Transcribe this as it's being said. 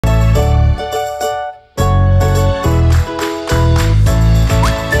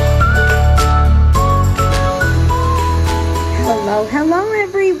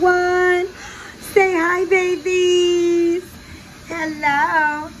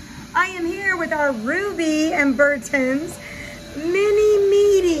I am here with our Ruby and Burton's mini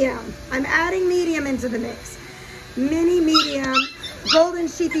medium. I'm adding medium into the mix. Mini medium Golden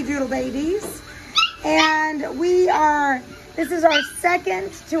Sheepie Doodle babies. And this is our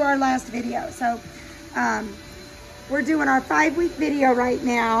second to our last video. So we're doing our 5-week video right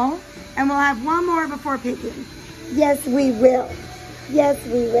now. And we'll have one more before picking. Yes, we will. Yes,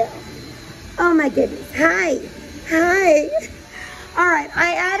 we will. Oh my goodness. Hi. Hi. All right,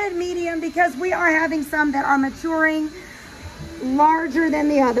 I added medium because we are having some that are maturing larger than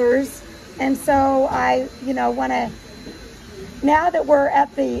the others. And so I, want to, now that we're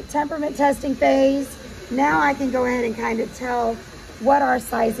at the temperament testing phase, now I can go ahead and kind of tell what our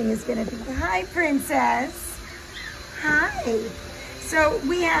sizing is going to be. Hi, Princess. Hi. So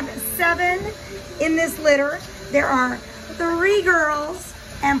we have 7 in this litter. There are 3 girls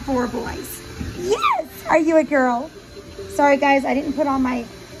and 4 boys. Yes! Are you a girl? Sorry guys, I didn't put on my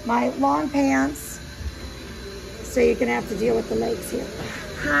long pants. So you're gonna have to deal with the legs here.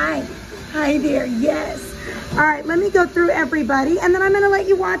 Hi. Hi there, yes. All right, let me go through everybody and then I'm gonna let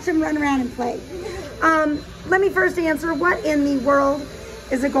you watch them run around and play. Let me first answer, what in the world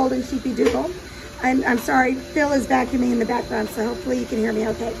is a Golden Sheepie Doodle? I'm sorry, Phil is vacuuming in the background, so hopefully you can hear me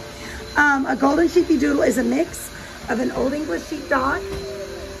okay. A Golden Sheepie Doodle is a mix of an Old English Sheepdog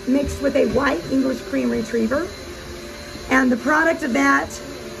mixed with a white English Cream Retriever. And the product of that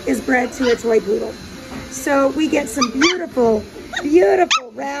is bred to a toy poodle. So we get some beautiful,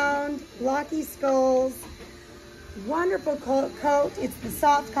 beautiful round, blocky skulls, wonderful coat. It's the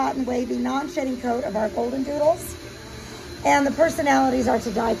soft, cotton, wavy, non-shedding coat of our Golden Doodles. And the personalities are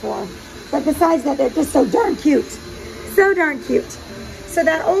to die for. But besides that, they're just so darn cute. So darn cute. So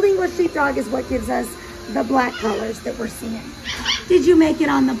that Old English Sheepdog is what gives us the black colors that we're seeing. Did you make it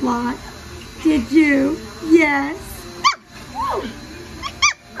on the block? Did you? Yes.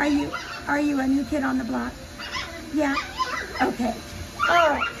 Are you a new kid on the block? Yeah? Okay. All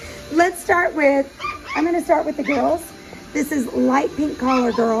right. Let's start with, I'm going to start with the girls. This is light pink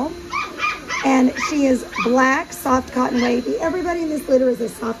collar girl. And she is black, soft cotton wavy. Everybody in this litter is a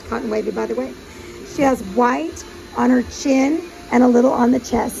soft cotton wavy, by the way. She has white on her chin and a little on the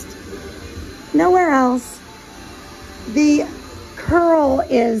chest. Nowhere else. The curl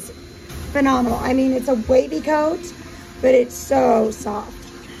is phenomenal. I mean, it's a wavy coat, but it's so soft.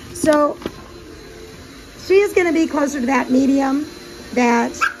 So she is going to be closer to that medium,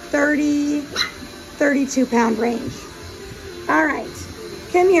 that 30, 32 pound range. All right.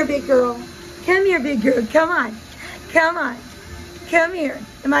 Come here, big girl. Come here, big girl. Come on. Come on. Come here.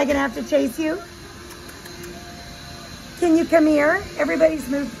 Am I going to have to chase you? Can you come here? Everybody's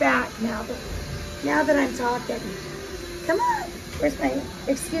moved back now that I'm talking. Come on. Where's my,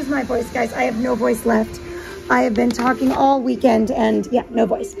 excuse my voice, guys. I have no voice left. I have been talking all weekend and yeah, no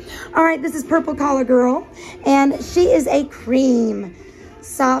voice. All right, this is Purple Collar Girl. And she is a cream,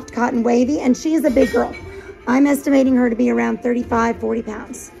 soft cotton wavy, and she is a big girl. I'm estimating her to be around 35, 40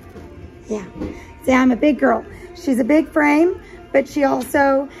 pounds. Yeah, see, I'm a big girl. She's a big frame, but she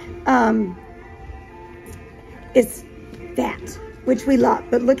also is fat, which we love.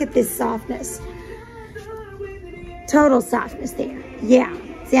 But look at this softness. Total softness there. Yeah,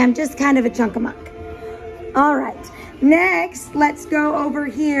 see, I'm just kind of a chunk of muck. All right, next, let's go over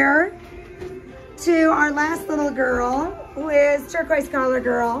here to our last little girl, who is Turquoise Collar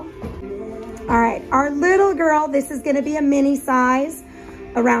Girl. All right, our little girl, this is gonna be a mini size,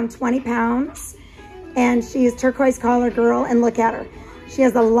 around 20 pounds. And she is Turquoise Collar Girl, and look at her. She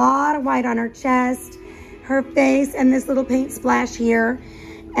has a lot of white on her chest, her face, and this little paint splash here.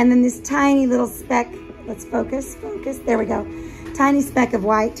 And then this tiny little speck, let's focus, there we go. Tiny speck of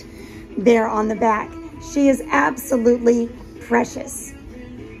white there on the back. She is absolutely precious,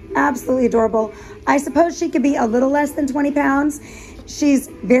 absolutely adorable. I suppose she could be a little less than 20 pounds. She's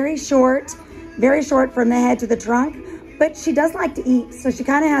very short from the head to the trunk, but she does like to eat. So she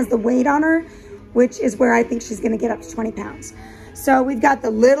kind of has the weight on her, which is where I think she's gonna get up to 20 pounds. So we've got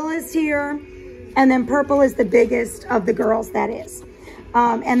the littlest here, and then purple is the biggest of the girls, that is.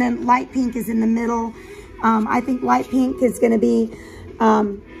 And then light pink is in the middle. I think light pink is gonna be,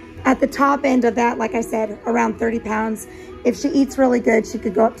 at the top end of that, like I said, around 30 pounds. If she eats really good, she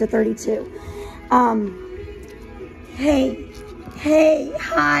could go up to 32. Hey,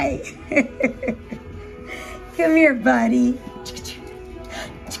 hi. Come here, buddy.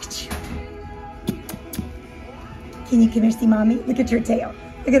 Can you come here, see mommy? Look at your tail.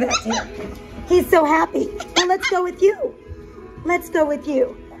 Look at that tail. He's so happy. Well, let's go with you. Let's go with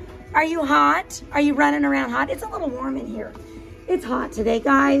you. Are you hot? Are you running around hot? It's a little warm in here. It's hot today,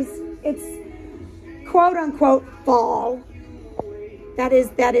 guys. It's quote unquote fall. That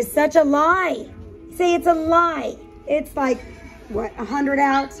is such a lie. Say it's a lie. It's like, what, 100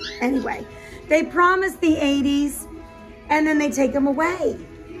 out? Anyway, they promise the 80s and then they take them away.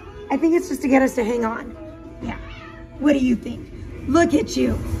 I think it's just to get us to hang on. Yeah. What do you think? Look at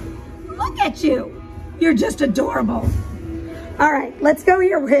you. Look at you. You're just adorable. All right, let's go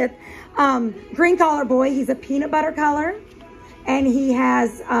here with green collar boy. He's a peanut butter color and he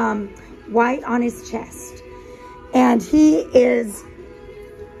has white on his chest. And he is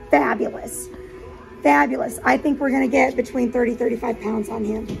fabulous. Fabulous. I think we're going to get between 30, 35 pounds on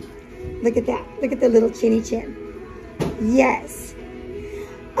him. Look at that. Look at the little chinny chin. Yes.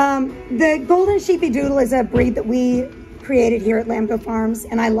 The Golden Sheepie Doodle is a breed that we created here at Lamgo Farms,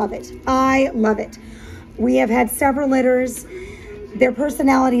 and I love it. I love it. We have had several litters. Their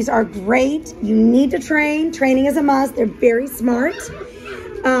personalities are great. You need to train. Training is a must. They're very smart.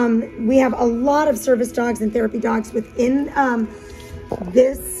 We have a lot of service dogs and therapy dogs within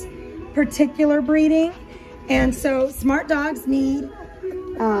this particular breeding. And so smart dogs need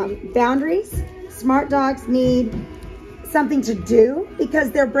boundaries. Smart dogs need something to do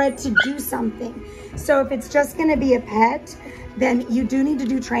because they're bred to do something. So if it's just going to be a pet, then you do need to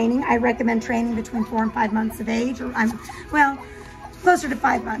do training. I recommend training between 4 and 5 months of age, or well, closer to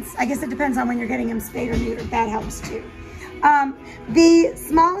 5 months. I guess it depends on when you're getting them spayed or neutered. That helps too. The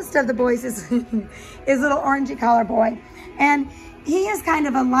smallest of the boys is little orangey collar boy, and he is kind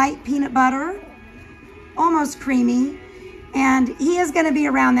of a light peanut butter, almost creamy, and he is going to be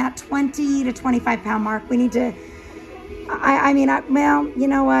around that 20 to 25 pound mark. We need to, well, you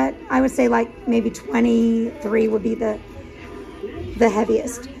know what? I would say like maybe 23 would be the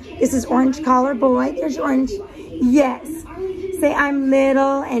heaviest. This is orange collar boy. There's orange. Yes. Say I'm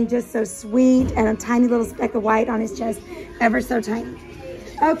little and just so sweet, and a tiny little speck of white on his chest, ever so tiny.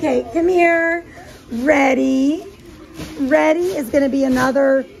 Okay, come here. Reddy. Reddy is going to be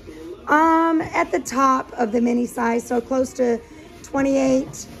another at the top of the mini size, so close to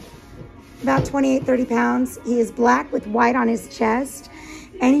 28, about 28, 30 pounds. He is black with white on his chest,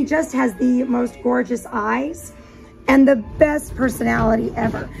 and he just has the most gorgeous eyes and the best personality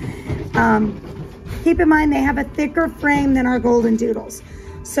ever. Keep in mind, they have a thicker frame than our Golden Doodles.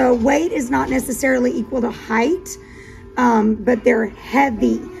 So weight is not necessarily equal to height, but they're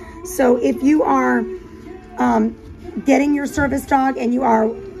heavy. So if you are getting your service dog and you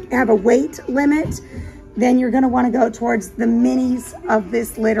have a weight limit, then you're going to want to go towards the minis of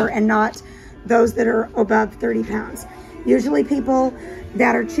this litter and not those that are above 30 pounds. Usually people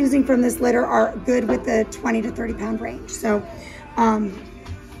that are choosing from this litter are good with the 20 to 30 pound range. So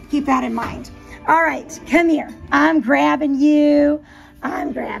keep that in mind. All right, come here. I'm grabbing you.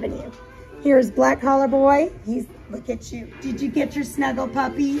 I'm grabbing you. Here's black collar boy. Look at you. Did you get your snuggle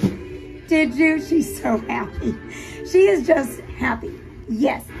puppy? Did you? She's so happy. She is just happy.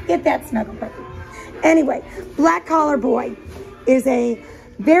 Yes, get that snuggle puppy. Anyway, black collar boy is a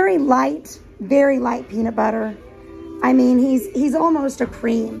very light peanut butter. I mean, he's almost a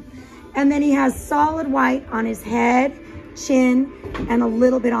cream. And then he has solid white on his head, chin, and a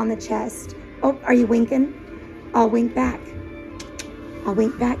little bit on the chest. Oh, are you winking? I'll wink back. I'll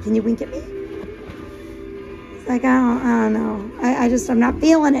wink back. Can you wink at me? It's like, I don't know. I'm not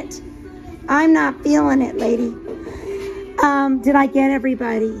feeling it. I'm not feeling it, lady. Did I get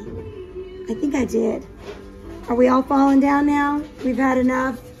everybody? I think I did. Are we all falling down now? We've had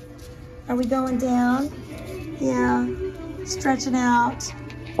enough. Are we going down? Yeah. Stretching out.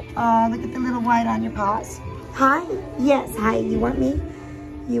 Oh, look at the little white on your paws. Hi. Yes, hi. You want me?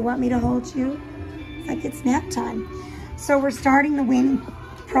 You want me to hold you? Like it's nap time. So we're starting the weaning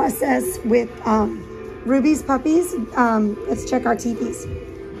process with Ruby's puppies. Let's check our teepees.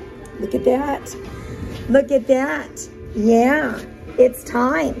 Look at that. Look at that. Yeah, it's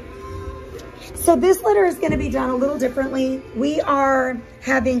time. So this litter is going to be done a little differently. We are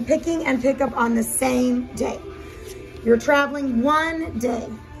having picking and pickup on the same day. You're traveling one day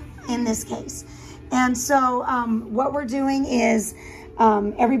in this case. And so what we're doing is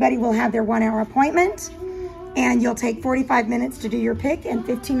everybody will have their 1 hour appointment, and you'll take 45 minutes to do your pick and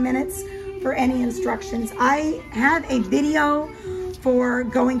 15 minutes for any instructions. I have a video for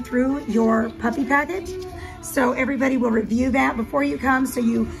going through your puppy package. So everybody will review that before you come. So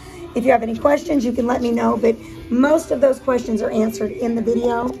if you have any questions, you can let me know, but most of those questions are answered in the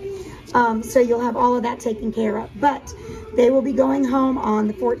video. So you'll have all of that taken care of. But they will be going home on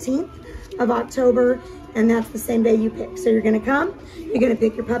the 14th of October, and that's the same day you pick. So you're gonna come, you're gonna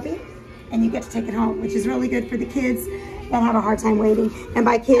pick your puppy, and you get to take it home, which is really good for the kids that have a hard time waiting. And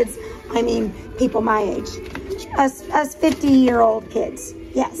by kids, I mean people my age. Us 50-year-old kids,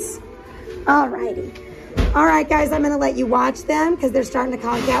 yes. All righty. All right, guys, I'm going to let you watch them because they're starting to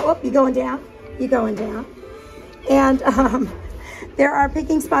conk out. Oh, you're going down. You're going down. And there are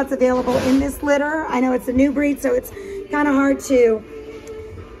picking spots available in this litter. I know it's a new breed, so it's kind of hard to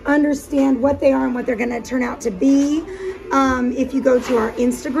understand what they are and what they're going to turn out to be. If you go to our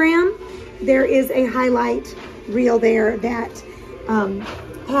Instagram, there is a highlight reel there that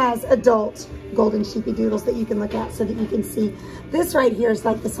has adult Golden Sheepie Doodles that you can look at so that you can see. This right here is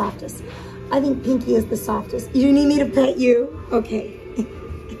like the softest. I think Pinky is the softest. You need me to pet you? Okay.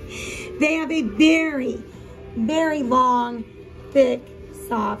 They have a very, very long, thick,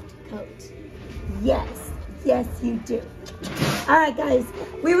 soft coat. Yes, yes you do. All right, guys,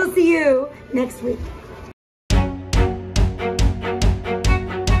 we will see you next week.